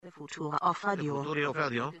future of radio. The future of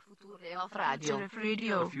radio.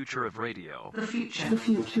 The future of radio. The future. The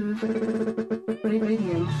future of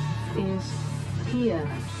radio is here.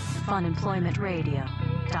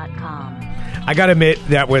 Funemploymentradio.com. I gotta admit,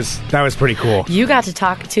 that was pretty cool. You got to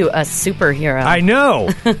talk to a superhero. I know,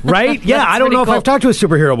 right? Yeah, I don't know cool. if I've talked to a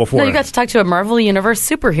superhero before. No, you got to talk to a Marvel Universe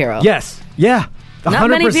superhero. Yes, yeah. 100%. Not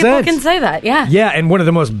many people can say that, yeah. Yeah, and one of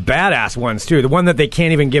the most badass ones, too. The one that they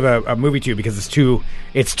can't even give a movie to because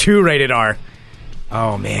it's too rated R.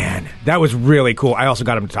 Oh, man. That was really cool. I also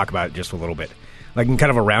got him to talk about it just a little bit. Like in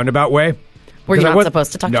kind of a roundabout way. Were you not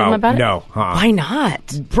supposed to talk to him about it? No. Why not?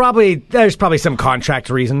 There's probably some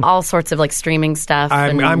contract reason. All sorts of like streaming stuff.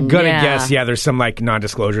 I'm gonna guess, there's some like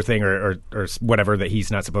non-disclosure thing or whatever that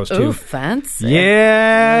he's not supposed to. Ooh, fancy.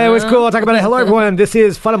 Yeah, it was cool. I'll talk about it. Hello, everyone. This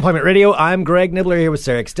is Fun Employment Radio. I'm Greg Nibbler here with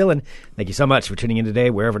Sarah X. Dillon. Thank you so much for tuning in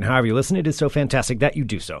today, wherever and however you listen. It is so fantastic that you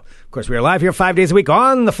do so. Of course, we are live here 5 days a week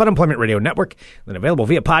on the Fun Employment Radio Network, then available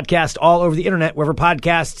via podcast all over the internet, wherever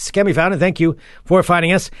podcasts can be found. And thank you for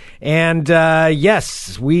finding us. And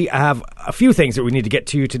yes, we have a few things that we need to get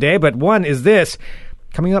to today, but one is this.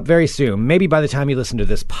 Coming up very soon, maybe by the time you listen to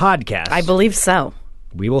this podcast. I believe so.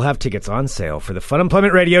 We will have tickets on sale for the Fun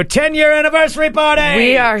Employment Radio 10-year anniversary party.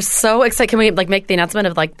 We are so excited. Can we make the announcement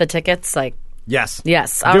of the tickets? Yes.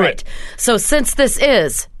 Yes. All right. So since this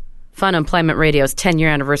is Fun Employment Radio's 10-year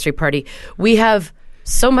anniversary party, we have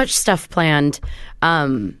so much stuff planned.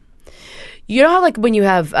 You know how when you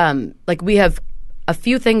have we have a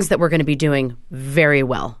few things that we're going to be doing very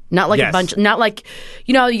well. Not like a bunch, not like,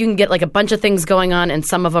 you can get a bunch of things going on and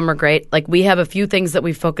some of them are great. We have a few things that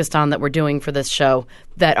we've focused on that we're doing for this show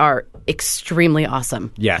that are extremely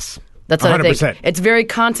awesome. Yes. That's what 100%. I think. It's very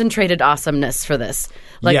concentrated awesomeness for this.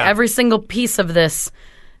 Every single piece of this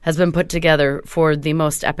has been put together for the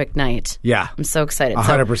most epic night. Yeah. I'm so excited.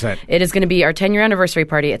 100%. So it is going to be our 10-year anniversary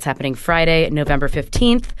party. It's happening Friday, November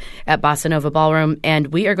 15th at Bossa Nova Ballroom, and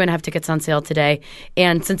we are going to have tickets on sale today.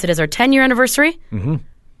 And since it is our 10-year anniversary,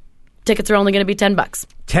 tickets are only going to be $10.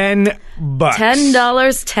 $10.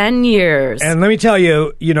 $10, 10 years. And let me tell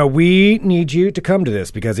you, we need you to come to this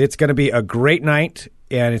because it's going to be a great night,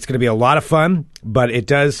 and it's going to be a lot of fun, but it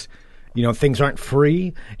does... things aren't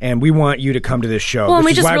free, and we want you to come to this show. Well, and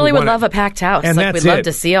we just really would love a packed house. And we'd love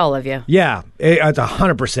to see all of you. Yeah, it's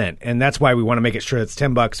 100%, and that's why we want to make it sure it's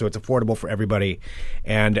 $10, so it's affordable for everybody,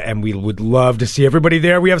 and we would love to see everybody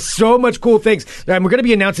there. We have so much cool things, and we're going to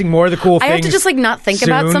be announcing more of the cool things. I have to just not think soon.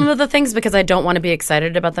 about some of the things because I don't want to be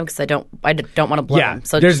excited about them because I don't want to blow them.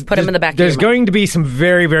 So just put them in the back. There's going to be some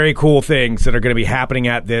very, very cool things that are going to be happening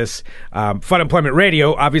at this Fun Employment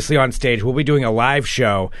Radio. Obviously, on stage, we'll be doing a live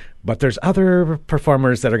show. But there's other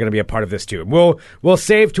performers that are going to be a part of this too. We'll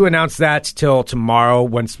save to announce that till tomorrow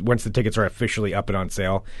once the tickets are officially up and on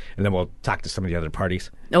sale, and then we'll talk to some of the other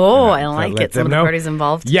parties. Oh, I like it. Some of the parties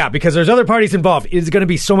involved. Yeah, because there's other parties involved. It's going to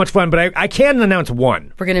be so much fun, but I can announce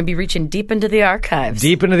one. We're going to be reaching deep into the archives.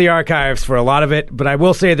 Deep into the archives for a lot of it, but I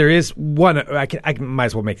will say there is one. I might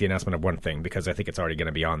as well make the announcement of one thing because I think it's already going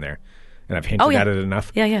to be on there, and I've hinted at it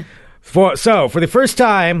enough. Yeah. For the first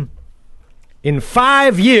time in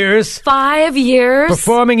 5 years... 5 years?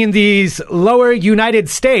 Performing in these lower United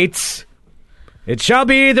States, it shall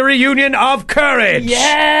be the reunion of Courage.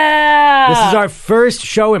 Yeah! This is our first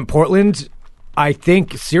show in Portland, I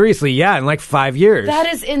think, seriously, in 5 years.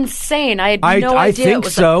 That is insane. I had no idea. I think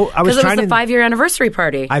so. Because it was the 5-year anniversary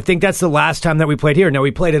party. I think that's the last time that we played here. Now,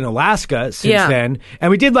 we played in Alaska since then.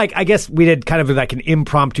 And we did, I guess we did kind of an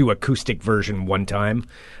impromptu acoustic version one time.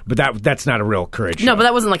 But that's not a real Courage show. No, but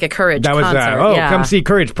that wasn't a Courage concert. That was, yeah. Come see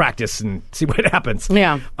Courage practice and see what happens.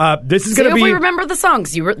 Yeah. This is going to be... if we remember the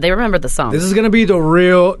songs. They remembered the songs. This is going to be the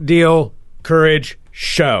real deal Courage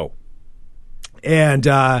show. And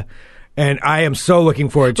I am so looking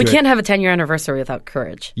forward to it. We can't have a 10-year anniversary without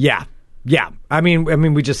Courage. Yeah. I mean,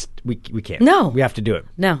 we can't. No. We have to do it.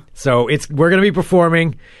 No. So we're going to be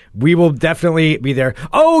performing. We will definitely be there.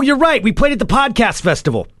 Oh, you're right. We played at the podcast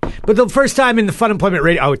festival. But the first time in the Fun Employment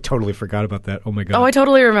Radio... Oh, I totally forgot about that. Oh, my God. Oh, I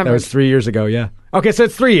totally remember. That was 3 years ago, yeah. Okay, so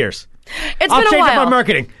it's 3 years. I'll change been a while. up our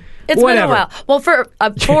marketing. It's Whatever. been a while. Well, for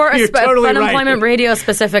a totally Fun right. Employment Radio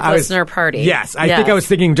specific listener party. Yes, I think I was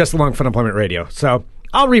thinking just along Fun Employment Radio. So...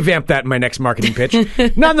 I'll revamp that in my next marketing pitch.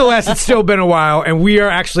 Nonetheless, it's still been a while, and we are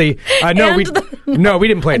actually... No, we didn't play at the prom. No, we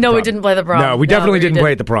didn't play the prom. No, we definitely didn't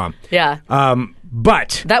play at the prom. Yeah.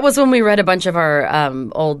 But... That was when we read a bunch of our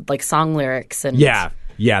old song lyrics. And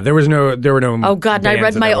Yeah, there were no... Oh, God, and I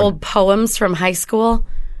read my old poems from high school.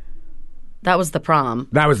 That was the prom.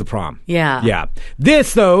 That was the prom. Yeah. Yeah.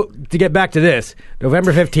 This, though, to get back to this,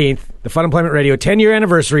 November 15th, the Fun Employment Radio 10-year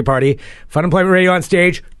anniversary party. Fun Employment Radio on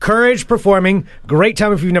stage. Courage performing. Great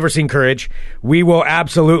time if you've never seen Courage. We will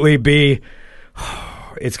absolutely be...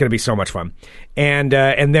 It's going to be so much fun. And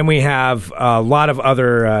then we have a lot of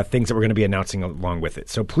other things that we're going to be announcing along with it.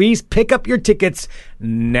 So please pick up your tickets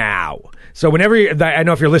now. So whenever I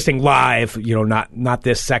know if you're listening live, not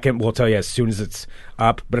this second, we'll tell you as soon as it's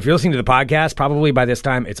up. But if you're listening to the podcast, probably by this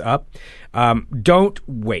time it's up. Don't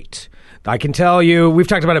wait. I can tell you, we've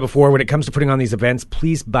talked about it before, when it comes to putting on these events,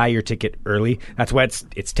 please buy your ticket early. That's why it's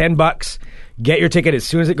 $10. Get your ticket as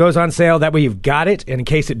soon as it goes on sale. That way you've got it. And in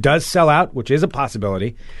case it does sell out, which is a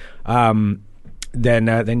possibility,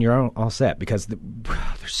 then you're all set, because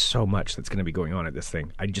there's so much that's going to be going on at this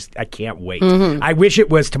thing. I can't wait. Mm-hmm. I wish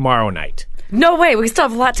it was tomorrow night. No way. We still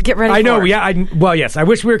have a lot to get ready for. I know. Yeah. Well, yes. I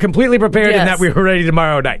wish we were completely prepared and that we were ready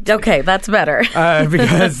tomorrow night. Okay. That's better.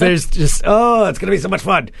 Because there's just, it's going to be so much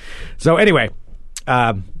fun. So anyway,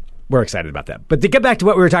 we're excited about that. But to get back to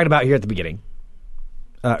what we were talking about here at the beginning,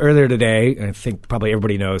 earlier today, I think probably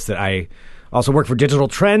everybody knows that I also work for Digital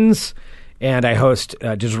Trends, and I host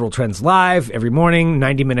Digital Trends Live every morning,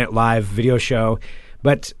 90-minute live video show.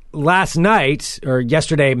 But last night, or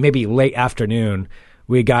yesterday, maybe late afternoon,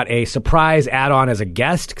 we got a surprise add-on as a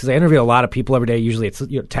guest, because I interview a lot of people every day. Usually it's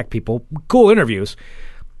tech people, cool interviews.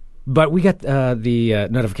 But we got the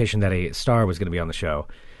notification that a star was going to be on the show.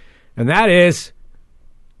 And that is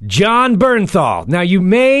John Bernthal. Now, you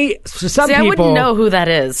may, for some people... I wouldn't know who that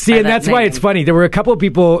is. See, and that's why it's funny. There were a couple of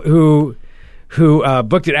people who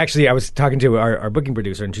booked it. Actually, I was talking to our booking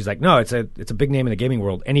producer, and she's like, no, it's a big name in the gaming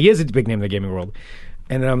world. And he is a big name in the gaming world.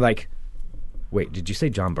 And then I'm like, wait, did you say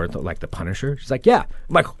John Bernthal, like the Punisher? She's like, yeah.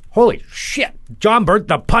 I'm like, holy shit, John Bernthal,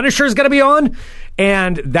 the Punisher's going to be on?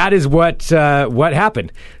 And that is what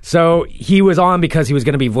happened. So he was on because he was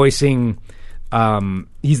going to be voicing...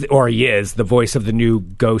 he is the voice of the new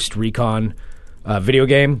Ghost Recon video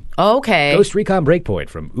game. Okay. Ghost Recon Breakpoint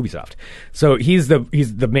from Ubisoft. So he's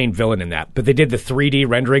the main villain in that. But they did the 3D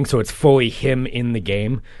rendering, so it's fully him in the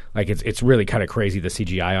game. Like it's really kind of crazy, the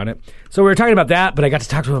CGI on it. So we were talking about that, but I got to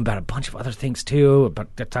talk to him about a bunch of other things too.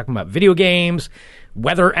 Talking about video games,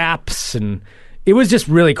 weather apps, and it was just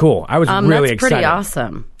really cool. I was really excited. That's pretty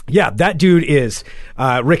awesome. Yeah, that dude is,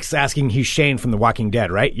 Rick's asking, he's Shane from The Walking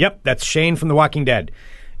Dead, right? Yep, that's Shane from The Walking Dead.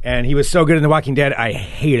 And he was so good in The Walking Dead, I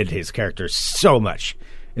hated his character so much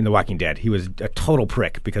in The Walking Dead. He was a total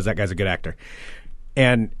prick, because that guy's a good actor.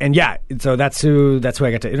 And yeah, so that's who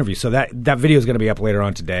I got to interview. So that video is going to be up later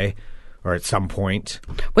on today, or at some point.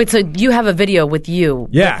 Wait, so you have a video with you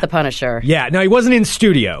with the Punisher? Yeah. No, he wasn't in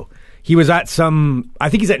studio. He was at I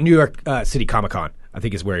think he's at New York City Comic Con, I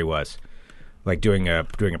think is where he was. Like doing a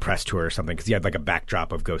press tour or something, because he had like a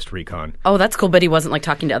backdrop of Ghost Recon. Oh, that's cool. But he wasn't like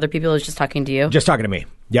talking to other people. He was just talking to you. Just talking to me.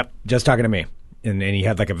 Yep, just talking to me. And he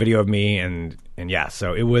had like a video of me, and yeah.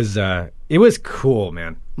 So it was cool,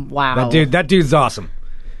 man. Wow, that dude's awesome.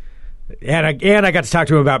 And I got to talk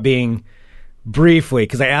to him about being briefly,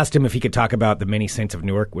 because I asked him if he could talk about the Many Saints of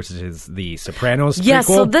Newark, which is the Sopranos prequel. Yes,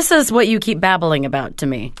 so this is what you keep babbling about to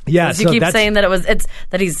me. Yeah, you keep saying that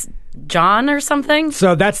that he's John or something.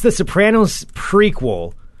 So that's the Sopranos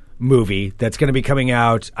prequel movie that's going to be coming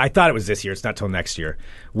out. I thought it was this year. It's not till next year.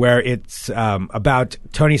 Where it's about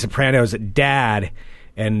Tony Soprano's dad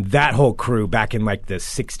and that whole crew back in like the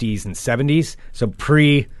 60s and 70s. So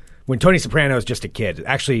when Tony Soprano's just a kid.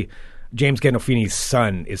 Actually, James Gandolfini's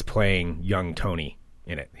son is playing young Tony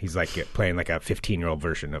in it. He's like playing like a 15-year-old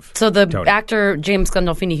version of So the Tony. actor James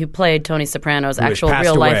Gandolfini, who played Tony Soprano's actual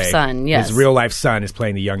real-life son. Yes. His real-life son is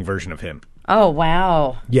playing the young version of him. Oh,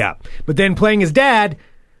 wow. Yeah. But then playing his dad,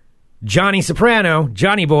 Johnny Soprano,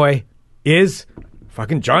 Johnny Boy, is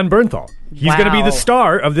fucking John Bernthal. He's going to be the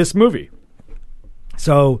star of this movie.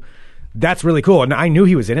 So that's really cool. And I knew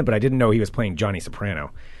he was in it, but I didn't know he was playing Johnny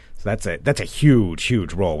Soprano. So that's a huge,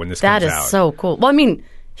 huge role when this comes out. That is so cool. Well, I mean,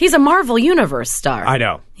 he's a Marvel Universe star. I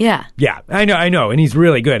know. Yeah. Yeah, I know, and he's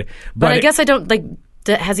really good. But I guess I don't, like,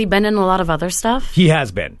 has he been in a lot of other stuff? He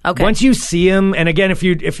has been. Okay. Once you see him, and again, if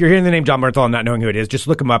you're hearing the name John Bernthal and not knowing who it is, just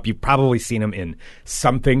look him up. You've probably seen him in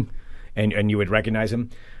something, and you would recognize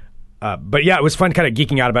him. But yeah, it was fun kind of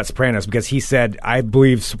geeking out about Sopranos, because he said, I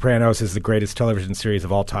believe Sopranos is the greatest television series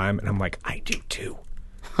of all time. And I'm like, I do too.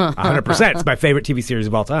 100%. It's my favorite TV series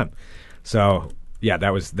of all time. So yeah,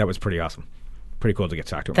 that was pretty awesome. Pretty cool to get to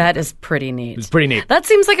talk to him. That is pretty neat. It's pretty neat. That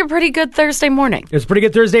seems like a pretty good Thursday morning. It was a pretty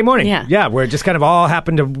good Thursday morning. Yeah. Yeah, where it just kind of all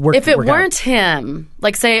happened to work. If it work weren't out. him,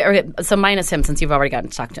 like so minus him, since you've already gotten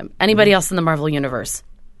to talk to him, anybody else in the Marvel Universe?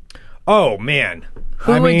 Oh man,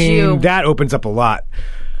 Who would you? That opens up a lot.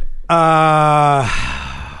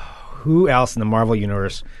 Who else in the Marvel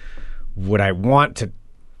Universe would I want to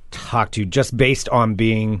talk to just based on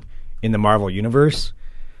being in the Marvel Universe?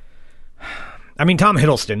 I mean, Tom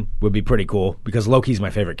Hiddleston would be pretty cool because Loki's my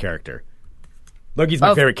favorite character. Loki's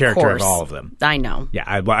my favorite character of all of them. I know. Yeah,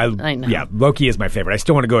 I know. Yeah, Loki is my favorite. I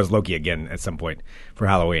still want to go as Loki again at some point for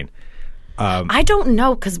Halloween. I don't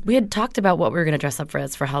know because we had talked about what we were going to dress up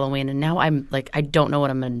for Halloween, and now I'm like, I don't know what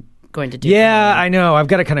I'm going to do. Yeah, I know. I've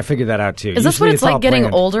got to kind of figure that out too. Is this what it's like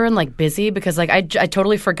getting older and like busy? Because like I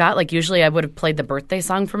totally forgot. Like usually I would have played the birthday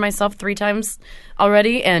song for myself 3 times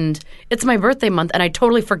already, and it's my birthday month, and I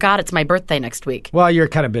totally forgot it's my birthday next week. Well, you're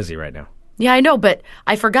kind of busy right now. Yeah, I know, but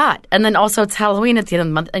I forgot. And then also it's Halloween at the end of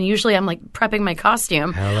the month, and usually I'm like prepping my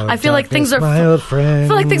costume. Hello, I feel like things are I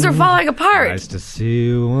feel like things are falling apart. Nice to see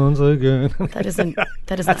you once again. That isn't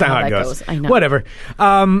That's how how that it goes. I know. Whatever.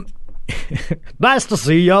 Nice to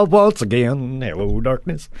see you once again. Hello,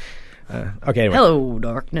 darkness. Okay. Anyway. Hello,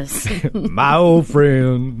 darkness. My old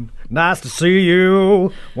friend. Nice to see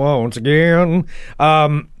you once again.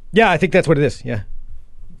 Yeah, I think that's what it is. Yeah.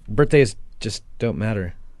 Birthdays just don't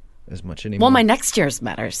matter as much anymore. Well, my next year's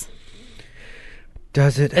matters.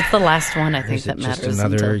 Does it? It's the last one, I think, that just matters.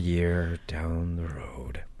 Another year down the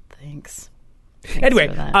road. Thanks Anyway,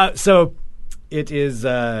 for that. so it is,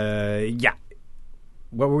 yeah.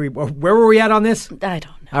 Where were we at on this? I don't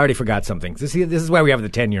know. I already forgot something. This is why we have the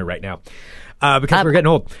 10-year right now. Because we're getting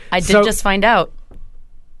old. I did just find out.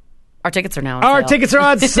 Our tickets are now on sale. Our tickets are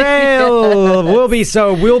on sale. We'll be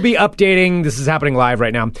updating. This is happening live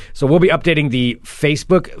right now. So we'll be updating the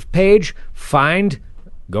Facebook page.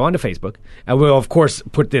 Go onto Facebook. And we'll, of course,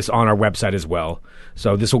 put this on our website as well.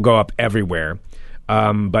 So this will go up everywhere.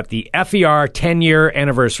 But the FER 10-year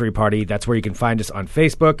anniversary party, that's where you can find us on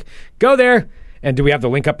Facebook. Go there. And do we have the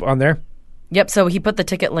link up on there? Yep, so he put the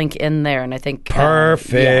ticket link in there, and I think...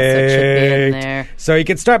 Perfect. Yes, it should be in there. So you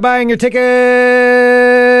can start buying your tickets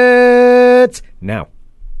now.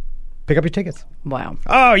 Pick up your tickets. Wow.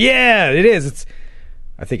 Oh, yeah, it is.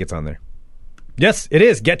 I think it's on there. Yes, it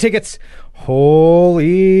is. Get tickets.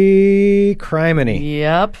 Holy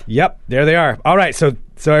criminy. Yep, there they are. All right, so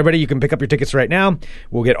everybody, you can pick up your tickets right now.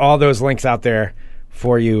 We'll get all those links out there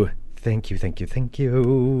for you. Thank you.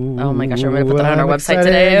 Oh my gosh, are we going to put that on our website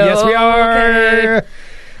today? Yes, we are.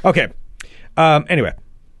 Okay. Anyway,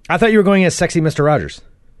 I thought you were going as sexy Mr. Rogers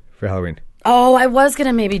for Halloween. Oh, I was going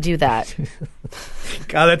to maybe do that.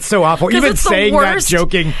 God, that's so awful. Even saying that,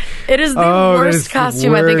 joking. It is the worst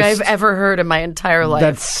costume I think I've ever heard in my entire life.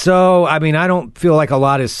 That's so, I mean, I don't feel like a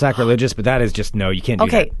lot is sacrilegious, but that is just, no, you can't do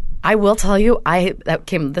that. Okay, I will tell you, that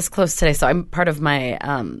came this close today, so I'm part of my...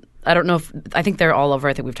 I don't know I think they're all over.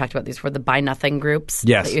 I think we've talked about these before, the Buy Nothing groups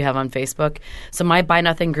that you have on Facebook. So my Buy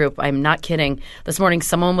Nothing group, I'm not kidding. This morning,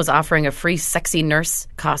 someone was offering a free sexy nurse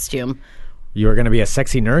costume. You were going to be a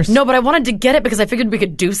sexy nurse? No, but I wanted to get it because I figured we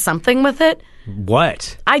could do something with it.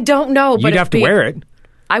 What? I don't know. But you'd have to wear it.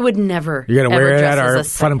 I would never. You're going to wear it at our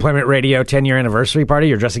Fun Employment Radio 10-year anniversary party?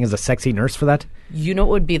 You're dressing as a sexy nurse for that? You know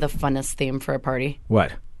what would be the funnest theme for a party?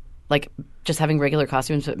 What? Like just having regular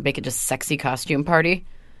costumes, but make it just sexy costume party.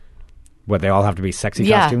 What, they all have to be sexy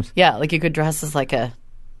costumes? Yeah, like you could dress as like a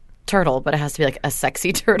turtle, but it has to be like a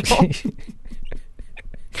sexy turtle.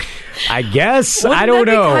 I guess. Wouldn't I don't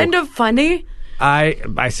that know. Be kind of funny.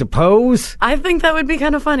 I suppose. I think that would be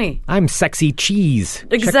kind of funny. I'm sexy cheese.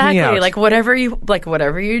 Exactly. Like whatever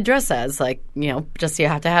you dress as, like, you know, just you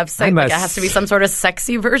have to have sex. Like it has to be some sort of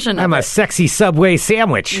sexy version of it. I'm a sexy Subway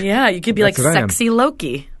sandwich. Yeah, you could be like sexy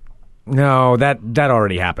Loki. No, that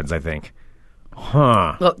already happens, I think.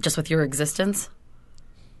 Huh. Well, just with your existence?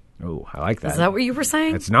 Oh, I like that. Is that what you were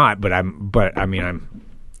saying? It's not, but I'm out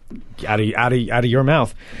of your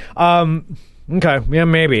mouth. Okay, yeah,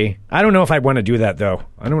 maybe. I don't know if I want to do that though.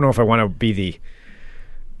 I don't know if I want to be the.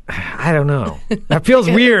 I don't know. That feels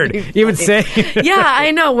weird, even saying. Yeah, I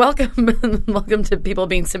know. Welcome to people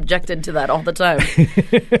being subjected to that all the time.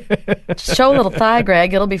 Show a little thigh,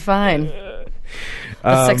 Greg. It'll be fine.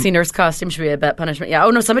 A sexy nurse costume should be a bet punishment. Yeah. Oh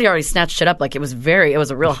no, somebody already snatched it up. Like it was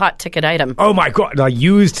a real hot ticket item. Oh my god, a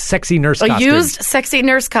used sexy nurse costume. A used sexy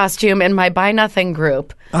nurse costume in my Buy Nothing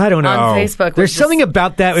group. I don't know. On Facebook. There's something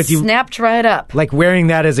about that with you. Snapped right up. Like wearing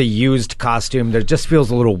that as a used costume, that just feels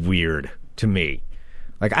a little weird to me.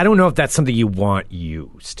 Like I don't know if that's something you want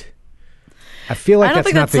used. I feel like I don't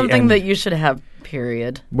think that's something end. that you should have.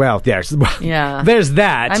 Period. Well, there's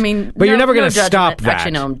that. I mean, but you're never going to stop that.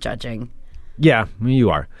 Actually, no, I'm judging. Yeah, you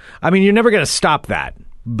are. I mean, you're never going to stop that.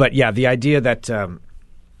 But yeah, the idea that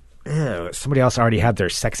somebody else already had their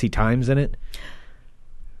sexy times in it.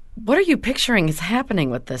 What are you picturing is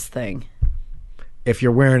happening with this thing? If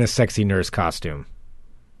you're wearing a sexy nurse costume.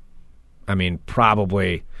 I mean,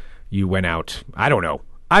 probably you went out. I don't know.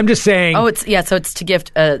 I'm just saying. Oh, so it's to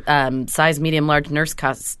gift a size medium large nurse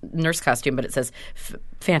costume, but it says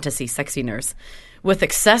fantasy sexy nurse with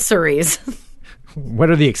accessories. What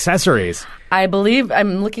are the accessories? I believe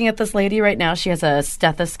I'm looking at this lady right now. She has a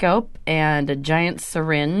stethoscope and a giant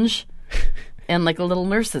syringe and like a little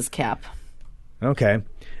nurse's cap. Okay.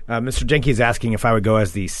 Mr. Jenke's asking if I would go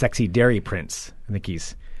as the sexy dairy prince. I think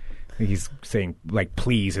he's saying like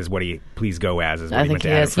please is what he please go as. Is what I think he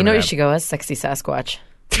is. You know, you should go as sexy Sasquatch.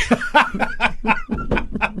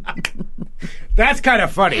 That's kind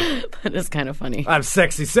of funny. That is kind of funny. I'm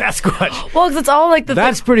sexy Sasquatch. Well, because it's all like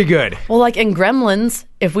That's pretty good. Well, like in Gremlins,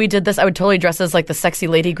 if we did this, I would totally dress as like the sexy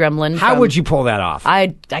lady gremlin. How would you pull that off? I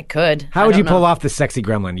could. How would you pull off the sexy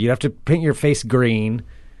gremlin? You'd have to paint your face green.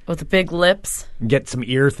 With the big lips. Get some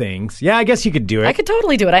ear things. Yeah, I guess you could do it. I could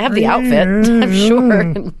totally do it. I have the outfit, I'm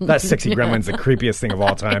sure. That sexy gremlin's the creepiest thing of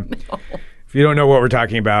all time. If you don't know what we're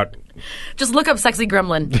talking about, just look up sexy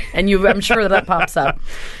gremlin, and I'm sure that pops up.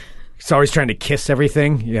 He's always trying to kiss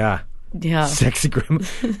everything. Yeah. Yeah. Sexy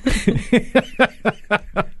gremlin.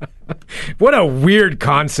 What a weird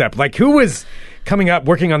concept. Like, who was coming up,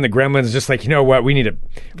 working on the gremlins, just like, you know what, we need a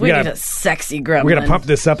sexy gremlin. We got to pump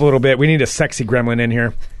this up a little bit. We need a sexy gremlin in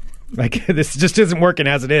here. Like, this just isn't working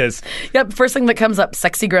as it is. Yep, first thing that comes up,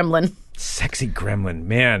 sexy gremlin. Sexy gremlin.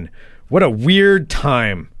 Man, what a weird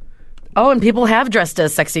time. Oh, and people have dressed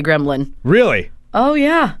as sexy gremlin. Really? Oh,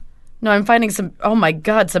 yeah. No, I'm finding some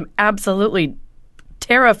absolutely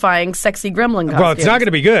terrifying sexy gremlin costumes. Well, it's not going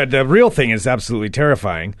to be good. The real thing is absolutely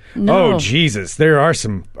terrifying. No. Oh, Jesus. There are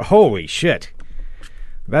some... Holy shit.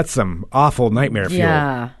 That's some awful nightmare fuel.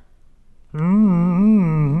 Yeah.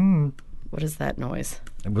 Mm-hmm. What is that noise?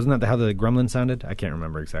 Wasn't that how the gremlin sounded? I can't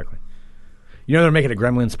remember exactly. You know they're making a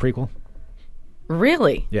Gremlins prequel?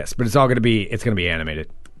 Really? Yes, but it's going to be animated.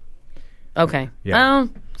 Okay. Yeah.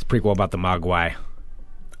 It's a prequel about the Mogwai.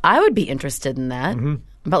 I would be interested in that. Mm-hmm.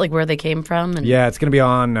 About like where they came from. And yeah, it's going to be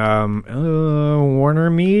on Warner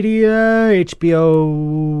Media,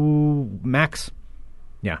 HBO Max.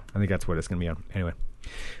 Yeah, I think that's what it's going to be on. Anyway.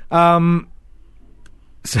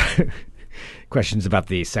 So questions about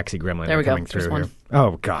the sexy gremlin coming through here.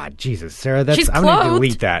 Oh, God. Jesus, Sarah. I'm going to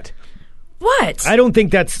delete that. What? I don't think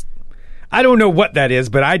that's... I don't know what that is,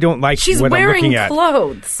 but I don't like what I'm looking at. She's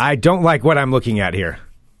wearing clothes. I don't like what I'm looking at here.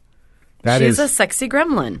 She's a sexy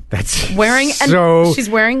gremlin. That's and she's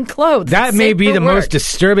wearing clothes. That may be the most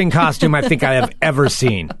disturbing costume I think I have ever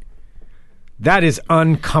seen. That is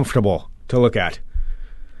uncomfortable to look at.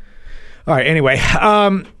 All right, anyway.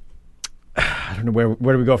 I don't know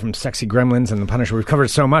where do we go from sexy gremlins and the Punisher. We've covered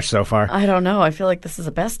so much so far. I don't know. I feel like this is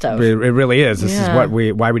a best of. It really is. This is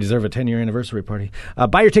why we deserve a 10-year anniversary party.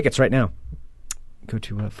 Buy your tickets right now. Go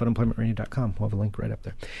to funemploymentradio.com. We'll have a link right up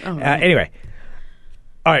there. Oh, right. Anyway.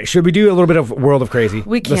 All right, should we do a little bit of World of Crazy?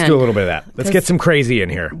 We can. Let's do a little bit of that. Let's get some crazy in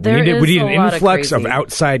here. We need an influx of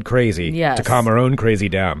outside crazy to calm our own crazy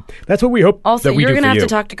down. That's what we hope that we do for you. Also, you're going to have to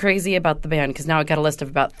talk to Crazy about the band, because now I've got a list of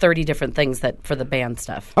about 30 different things for the band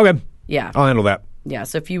stuff. Okay. Yeah. I'll handle that. Yeah,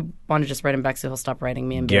 so if you want to just write him back so he'll stop writing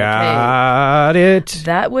me and be Got it.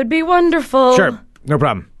 That would be wonderful. Sure, no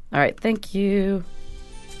problem. All right, thank you.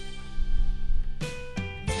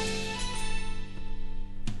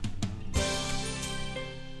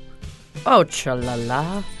 Oh,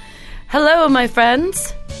 cha-la-la. Hello, my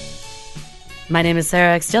friends. My name is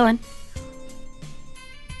Sarah X. Dillon.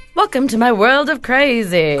 Welcome to my world of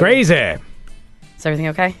crazy. Crazy. Is everything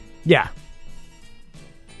okay? Yeah.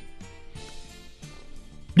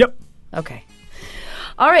 Yep. Okay.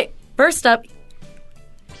 All right, first up,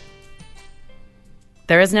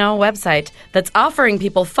 there is now a website that's offering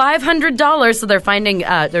people $500. So they're trying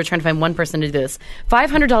to find one person to do this.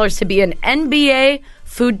 $500 to be an NBA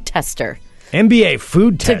food tester. NBA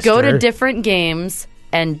food tester? To go to different games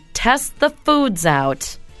and test the foods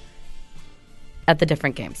out at the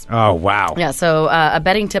different games. Oh, wow. Yeah, so a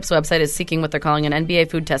betting tips website is seeking what they're calling an NBA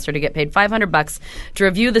food tester to get paid $500 to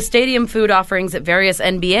review the stadium food offerings at various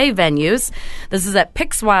NBA venues. This is at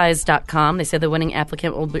Pixwise.com. They say the winning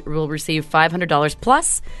applicant will receive $500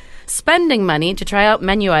 plus spending money to try out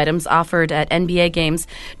menu items offered at NBA games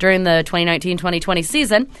during the 2019-2020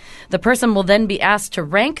 season. The person will then be asked to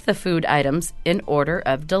rank the food items in order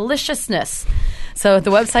of deliciousness. So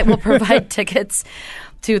the website will provide tickets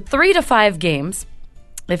to 3 to 5 games.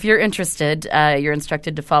 If you're interested, you're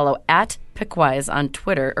instructed to follow at Pickwise on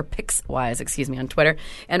Twitter, or Pixwise, on Twitter,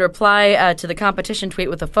 and reply to the competition tweet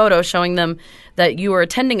with a photo showing them that you are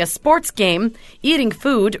attending a sports game, eating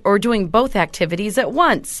food, or doing both activities at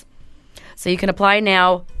once. So you can apply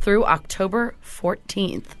now through October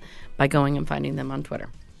 14th by going and finding them on Twitter.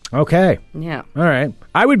 Okay. Yeah. All right.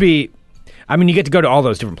 You get to go to all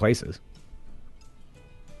those different places.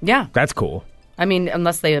 Yeah. That's cool. I mean,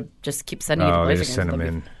 unless they just keep sending you to they Blazer just games, send them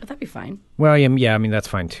that'd in. But that'd be fine. Well, yeah, that's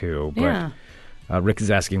fine too. But Yeah. Rick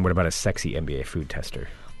is asking, what about a sexy NBA food tester?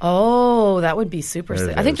 Oh, that would be super There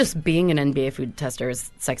sick. it I think is. just being an NBA food tester is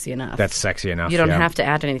sexy enough. That's sexy enough. You don't yeah. have to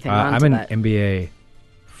add anything on I'm to an that. NBA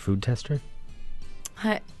food tester.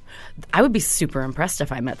 I would be super impressed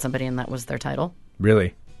if I met somebody and that was their title.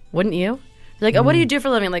 Really? Wouldn't you? Like, oh, what do you do for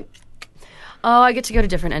a living? Like, oh, I get to go to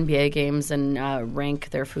different NBA games and rank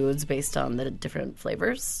their foods based on the different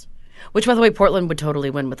flavors. Which, by the way, Portland would totally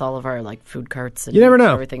win with all of our like food carts and You never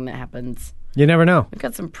know. everything that happens. You never know. We've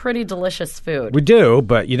got some pretty delicious food. We do,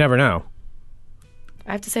 but you never know.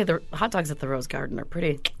 I have to say, the hot dogs at the Rose Garden are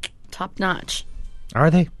pretty top notch.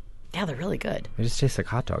 Are they? Yeah, they're really good. They just taste like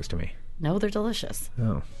hot dogs to me. No, they're delicious.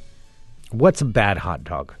 Oh. What's a bad hot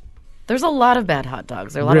dog? There's a lot of bad hot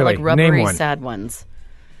dogs. There are a lot Really? of like rubbery, Name one. sad ones.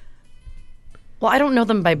 Well, I don't know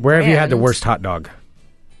them by Where have you had the brand. worst hot dog?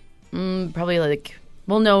 Probably like,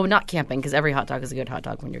 well, no, not camping, because every hot dog is a good hot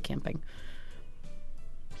dog when you're camping.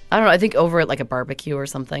 I don't know. I think over at like a barbecue or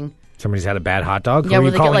something. Somebody's had a bad hot dog? Yeah, Who are where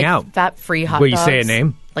you they get calling like out? fat-free hot Will dogs. you say a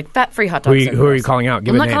name? Like fat-free hot dogs. Who are you calling out?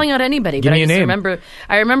 Give I'm a not name. calling out anybody, Give but me I a just name.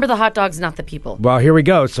 remember the hot dogs, not the people. Well, here we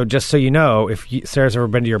go. So just so you know, if Sarah's ever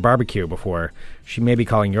been to your barbecue before, she may be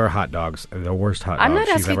calling your hot dogs the worst hot I'm dogs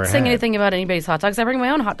not she's ever saying had. anything about anybody's hot dogs. I bring my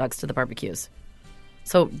own hot dogs to the barbecues.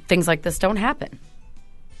 So things like this don't happen.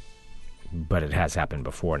 But it has happened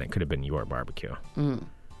before, and it could have been your barbecue.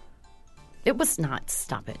 It was not.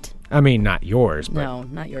 Stop it. I mean, not yours, but No,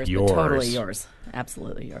 not yours, yours. but totally yours.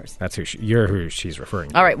 Absolutely yours. That's you're who she's referring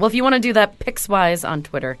to. All right. Well, if you want to do that Pixwise on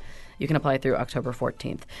Twitter, you can apply through October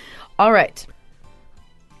 14th. All right.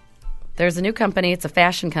 There's a new company. It's a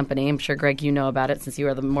fashion company. I'm sure, Greg, you know about it since you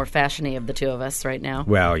are the more fashion-y of the two of us right now.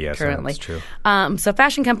 Well, yes, currently. that's true. So a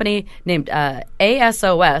fashion company named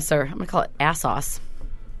ASOS, or I'm going to call it ASOS.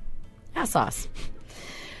 ASOS.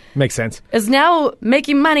 Makes sense. Is now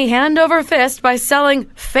making money hand over fist by selling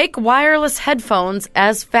fake wireless headphones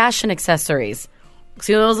as fashion accessories.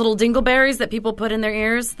 See those little dingleberries that people put in their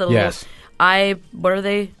ears? The Yes. little what are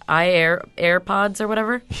they? AirPods or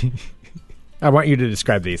whatever? I want you to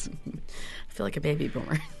describe these. I feel like a baby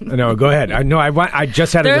boomer. No, go ahead. I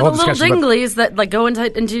just had a They're whole the little discussion about... dinglies that like go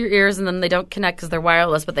into your ears and then they don't connect because they're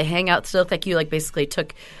wireless, but they hang out. So they look like you like basically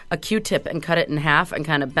took a Q-tip and cut it in half and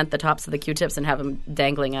kind of bent the tops of the Q-tips and have them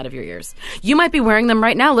dangling out of your ears. You might be wearing them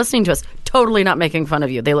right now, listening to us. Totally not making fun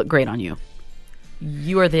of you. They look great on you.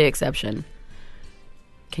 You are the exception.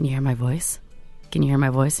 Can you hear my voice? Can you hear my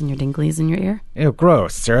voice in your dinglies in your ear? Ew,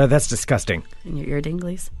 gross, Sarah. That's disgusting. In your ear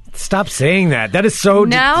dinglies? Stop saying that. That is so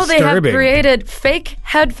Now they have disturbing. created fake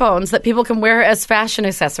headphones that people can wear as fashion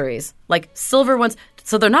accessories, like silver ones.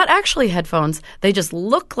 So they're not actually headphones. They just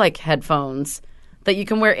look like headphones that you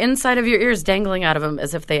can wear inside of your ears, dangling out of them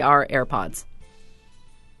as if they are AirPods.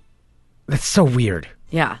 That's so weird.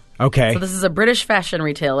 Yeah. Okay. So this is a British fashion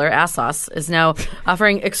retailer, ASOS, is now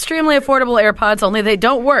offering extremely affordable AirPods, only they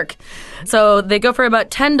don't work. So they go for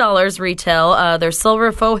about $10 retail. They're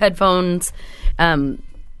silver faux headphones. They're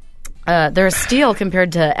a steal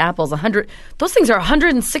compared to Apple's $100. Those things are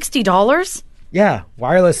 $160. Yeah,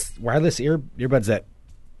 wireless earbuds that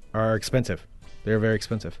are expensive. They're very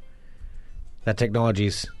expensive. That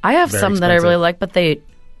technology's I have very some that I really expensive. like, but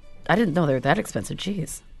I didn't know they're that expensive.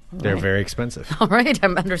 Jeez. All They're right. very expensive. All right,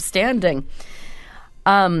 I'm understanding.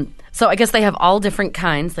 So I guess they have all different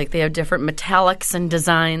kinds. Like they have different metallics and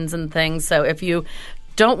designs and things. So if you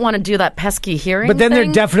don't want to do that pesky hearing But then thing,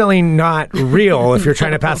 they're definitely not real if you're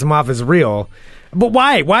trying to pass them off as real. But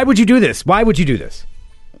why? Why would you do this? Why would you do this?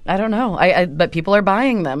 I don't know. But people are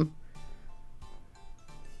buying them.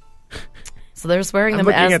 So they're just wearing I'm them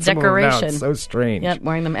looking as at some of them now. decoration. It's so strange. Yep,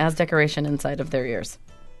 wearing them as decoration inside of their ears.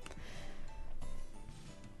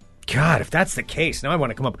 God, if that's the case, now I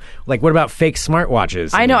want to come up. Like, what about fake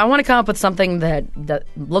smartwatches? I know. I want to come up with something that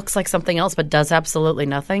looks like something else but does absolutely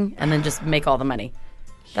nothing and then just make all the money.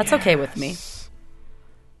 That's okay with me.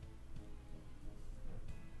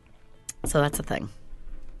 So that's a thing.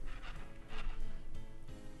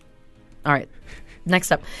 All right.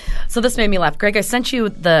 Next up. So this made me laugh. Greg, I sent you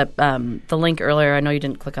the link earlier. I know you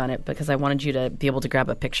didn't click on it because I wanted you to be able to grab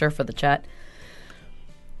a picture for the chat.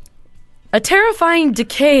 A terrifying,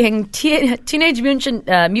 decaying Teenage Mutant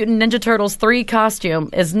Ninja Turtles 3 costume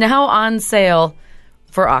is now on sale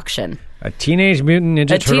for auction. A Teenage Mutant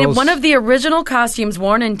Ninja Turtles. One of the original costumes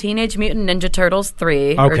worn in Teenage Mutant Ninja Turtles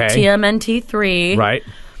 3, or Okay. TMNT 3. Right.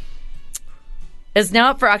 It's now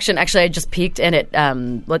up for auction. Actually, I just peeked, and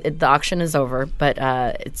the auction is over, but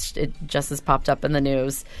it just has popped up in the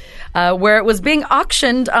news, where it was being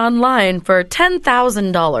auctioned online for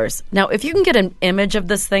 $10,000. Now, if you can get an image of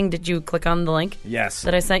this thing, did you click on the link? Yes.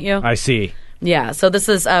 That I sent you? I see. Yeah, so this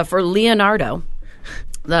is for Leonardo,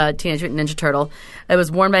 the Teenage Mutant Ninja Turtle. It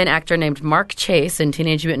was worn by an actor named Mark Chase in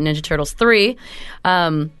Teenage Mutant Ninja Turtles 3,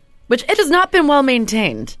 which it has not been well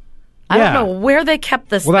maintained. I don't know where they kept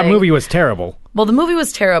this thing. Well, that movie was terrible. Well, the movie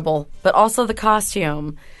was terrible, but also the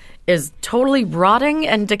costume is totally rotting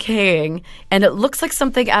and decaying, and it looks like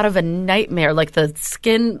something out of a nightmare, like the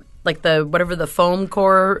skin, like the foam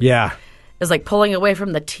core is like pulling away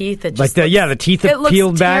from the teeth. It just the teeth that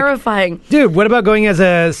peeled back. It looks terrifying. Dude, what about going as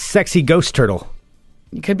a sexy ghost turtle?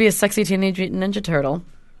 You could be a sexy Teenage Mutant Ninja Turtle.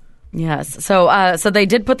 Yes. So they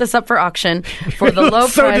did put this up for auction for the low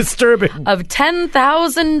so price disturbing. of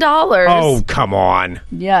 $10,000. Oh, come on.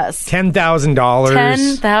 Yes. $10,000.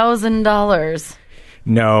 $10,000.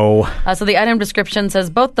 No. So the item description says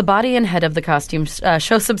both the body and head of the costume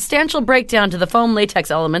show substantial breakdown to the foam latex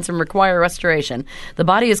elements and require restoration. The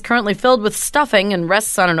body is currently filled with stuffing and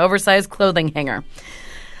rests on an oversized clothing hanger.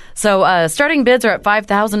 So starting bids are at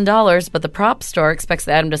 $5,000, but the prop store expects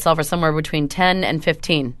the item to sell for somewhere between $10,000 and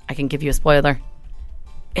 $15,000. I can give you a spoiler.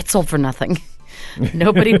 It sold for nothing.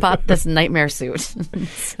 Nobody bought this nightmare suit.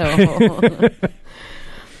 But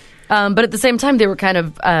at the same time, they were kind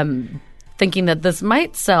of thinking that this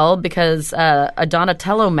might sell because a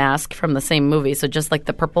Donatello mask from the same movie, so just like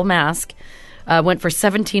the purple mask, went for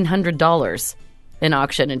 $1,700 in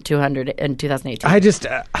auction in 2018. I just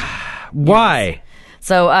why? Yes.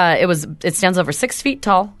 So it stands over 6 feet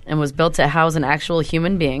tall and was built to house an actual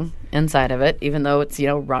human being inside of it, even though it's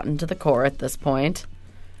rotten to the core at this point.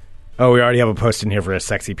 Oh, we already have a post in here for a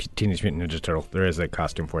sexy Teenage Mutant Ninja Turtle. There is a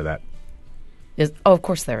costume for that. Of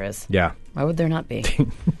course there is. Yeah. Why would there not be?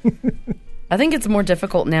 I think it's more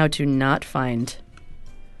difficult now to not be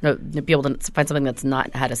able to find something that's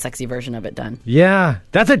not had a sexy version of it done. Yeah,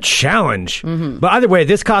 that's a challenge. Mm-hmm. But either way,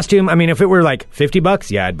 this costume, I mean, if it were like $50,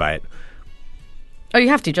 yeah, I'd buy it. Oh, you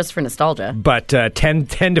have to, just for nostalgia. But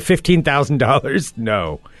 $10,000 to $15,000,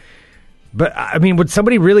 no. But, I mean, would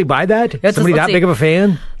somebody really buy that? Somebody that big of a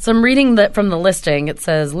fan? So I'm reading that from the listing. It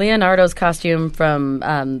says, Leonardo's costume from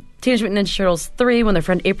Teenage Mutant Ninja Turtles 3, when their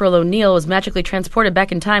friend April O'Neil was magically transported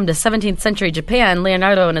back in time to 17th century Japan,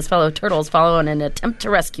 Leonardo and his fellow turtles follow in an attempt to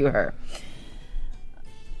rescue her.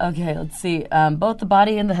 Okay, let's see. Both the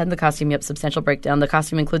body and the head of the costume, substantial breakdown. The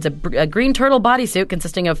costume includes a green turtle bodysuit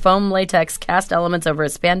consisting of foam latex cast elements over a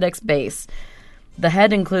spandex base. The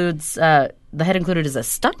head included is a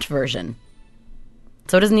stunt version.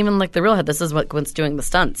 So it isn't even like the real head. This is what's doing the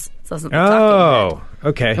stunts. So this isn't the talking head.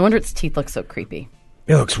 Okay. No wonder its teeth look so creepy.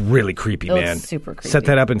 It looks really creepy, man. Looks super creepy. Set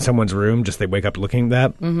that up in someone's room, just they wake up looking at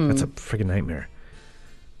that. Mm-hmm. That's a freaking nightmare.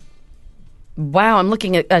 Wow, I'm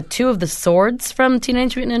looking at two of the swords from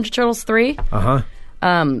Teenage Mutant Ninja Turtles 3. Uh-huh.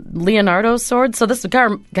 Leonardo's sword. So this guy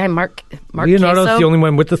Mark Leonardo's Queso, the only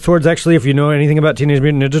one with the swords, actually, if you know anything about Teenage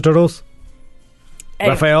Mutant Ninja Turtles.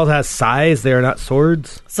 Raphael has sais. They are not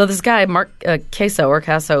swords. So this guy, Mark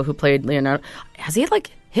Queso, who played Leonardo, has he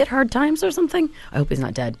hit hard times or something? I hope he's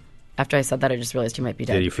not dead. After I said that, I just realized he might be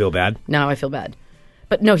dead. Did you feel bad? No, I feel bad.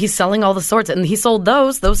 But no, he's selling all the swords, and he sold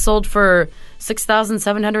those. Those sold for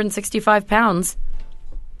 £6,765.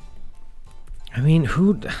 I mean,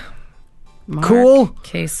 who? Mark cool.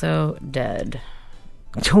 Queso dead.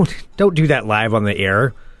 Don't do that live on the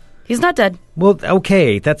air. He's not dead. Well,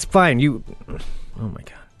 okay, that's fine. Oh my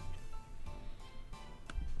god.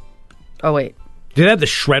 Oh wait. Do they have the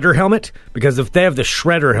Shredder helmet? Because if they have the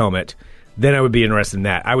Shredder helmet, then I would be interested in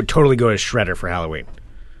that. I would totally go as Shredder for Halloween.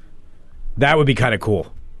 That would be kind of cool.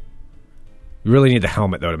 You really need the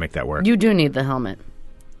helmet, though, to make that work. You do need the helmet.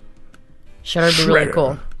 Shredder would be really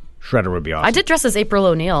cool. Shredder would be awesome. I did dress as April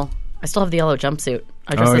O'Neil. I still have the yellow jumpsuit.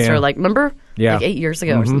 I dressed as her, remember? Yeah. 8 years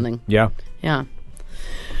ago or something. Yeah. Yeah.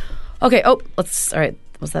 Okay, all right.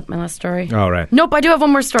 Was that my last story? All right. Nope, I do have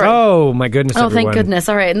one more story. Oh, my goodness, Oh, everyone. thank goodness.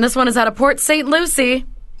 All right, and this one is out of Port St. Lucie.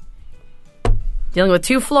 Dealing with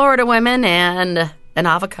 2 Florida women and an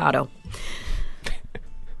avocado.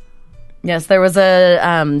 Yes, there was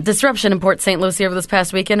a disruption in Port St. Lucie over this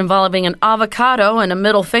past weekend involving an avocado and a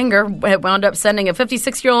middle finger. It wound up sending a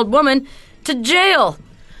 56-year-old woman to jail,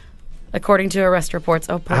 according to arrest reports.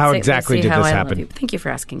 Oh, Port How St. exactly Lucie, did how this I happen? love you. Thank you for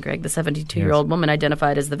asking, Greg. The 72-year-old woman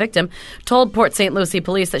identified as the victim told Port St. Lucie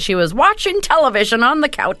police that she was watching television on the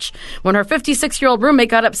couch when her 56-year-old roommate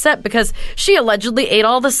got upset because she allegedly ate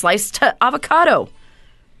all the sliced avocado.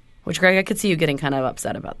 Which, Greg, I could see you getting kind of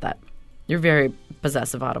upset about that. You're very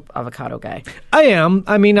possessive avocado guy. I am.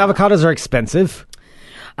 I mean, avocados are expensive.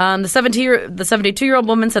 The 72-year-old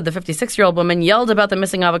woman said the 56-year-old woman yelled about the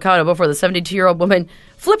missing avocado before the 72-year-old woman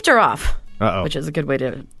flipped her off. Uh-oh. Which is a good way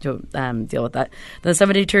to deal with that. The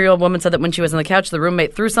 72-year-old woman said that when she was on the couch, the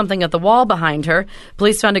roommate threw something at the wall behind her.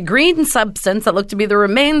 Police found a green substance that looked to be the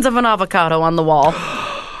remains of an avocado on the wall.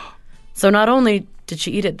 So not only did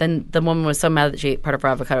she eat it, then the woman was so mad that she ate part of her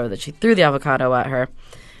avocado that she threw the avocado at her.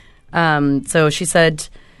 So she said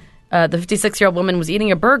the 56-year-old woman was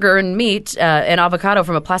eating a burger and meat and avocado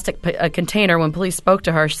from a plastic container when police spoke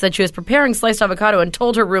to her. She said she was preparing sliced avocado and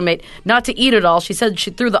told her roommate not to eat it all. She said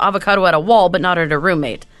she threw the avocado at a wall, but not at her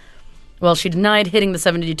roommate. Well, she denied hitting the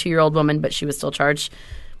 72-year-old woman, but she was still charged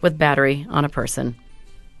with battery on a person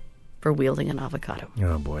for wielding an avocado.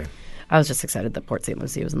 Oh, boy. I was just excited that Port St.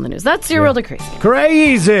 Lucie was in the news. That's your world of crazy.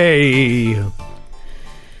 Crazy! All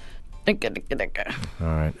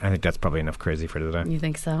right. I think that's probably enough crazy for today. You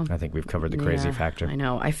think so? I think we've covered the crazy factor. I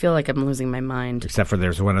know. I feel like I'm losing my mind. Except for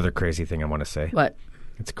there's one other crazy thing I want to say. What?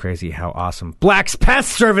 It's crazy how awesome Black's Pest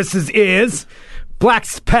Services is.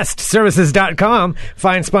 Black'sPestServices.com,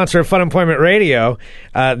 fine sponsor of Fun Employment Radio.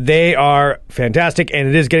 They are fantastic, and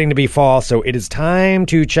it is getting to be fall, so it is time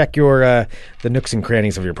to check your the nooks and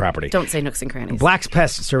crannies of your property. Don't say nooks and crannies. Black's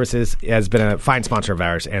Pest Services has been a fine sponsor of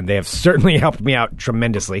ours, and they have certainly helped me out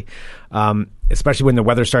tremendously, especially when the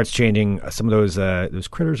weather starts changing. Some of those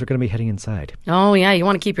critters are going to be heading inside. Oh, yeah. You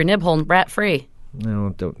want to keep your nib hole rat-free. No,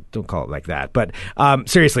 don't call it like that. But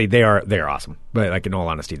seriously, they are awesome. But like in all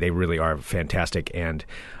honesty, they really are fantastic. And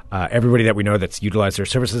everybody that we know that's utilized their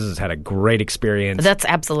services has had a great experience. That's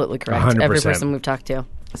absolutely correct. 100%. Every person we've talked to.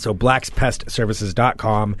 So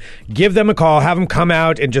Black'sPestServices.com. Give them a call. Have them come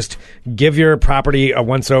out and just give your property a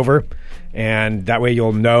once over. And that way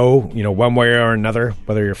you'll know, one way or another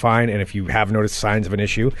whether you're fine. And if you have noticed signs of an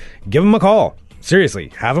issue, give them a call.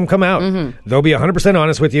 Seriously, have them come out. Mm-hmm. They'll be 100%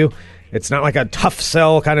 honest with you. It's not like a tough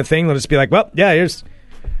sell kind of thing. They'll just be like, well, yeah, here's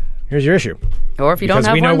your issue. Or if you don't have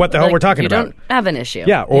one. Because we know what the hell we're talking about. You don't have an issue.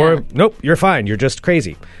 Yeah, or nope, you're fine. You're just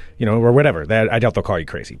crazy. Or whatever. I doubt they'll call you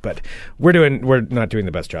crazy. But we're not doing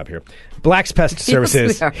the best job here. Black's Pest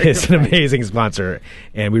Services is an amazing sponsor,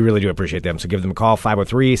 and we really do appreciate them. So give them a call,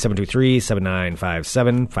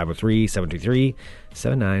 503-723-7957,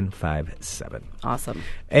 503-723-7957. Awesome.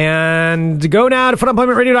 And go now to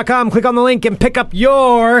funemploymentradio.com, click on the link, and pick up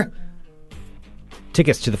your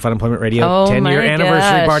tickets to the Fun Employment Radio 10-year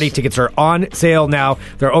anniversary party. Tickets are on sale now.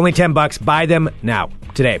 They're only $10. Buy them now,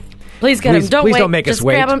 today. Please get them. Please wait. Don't make just us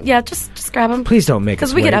wait. Grab them. Yeah, just grab them. Please don't make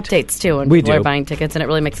us wait. Because we get updates, too, when people are buying tickets, and it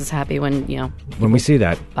really makes us happy when we see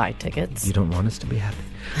that. Buy tickets. You don't want us to be happy.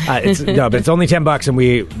 But it's only $10,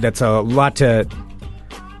 and that's a lot to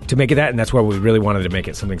make it that, and that's why we really wanted to make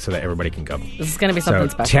it something so that everybody can go. This is going to be something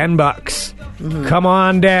special. $10. Mm-hmm. Come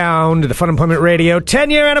on down to the Fun Employment Radio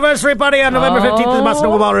 10-year anniversary party on November 15th in the Boston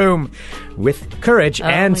Oval Ballroom with Courage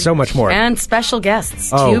and so much more. And special guests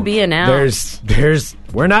to be announced.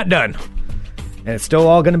 We're not done. And it's still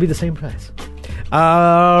all going to be the same price.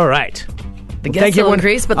 All right. The guests will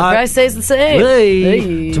increase, but the price stays the same.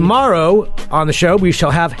 Hey. Tomorrow on the show, we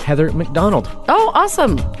shall have Heather McDonald. Oh,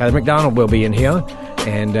 awesome. Heather McDonald will be in here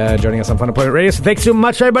and joining us on Fun Employment Radio. So thanks so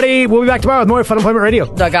much, everybody. We'll be back tomorrow with more Fun Employment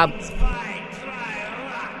Radio. Dog up.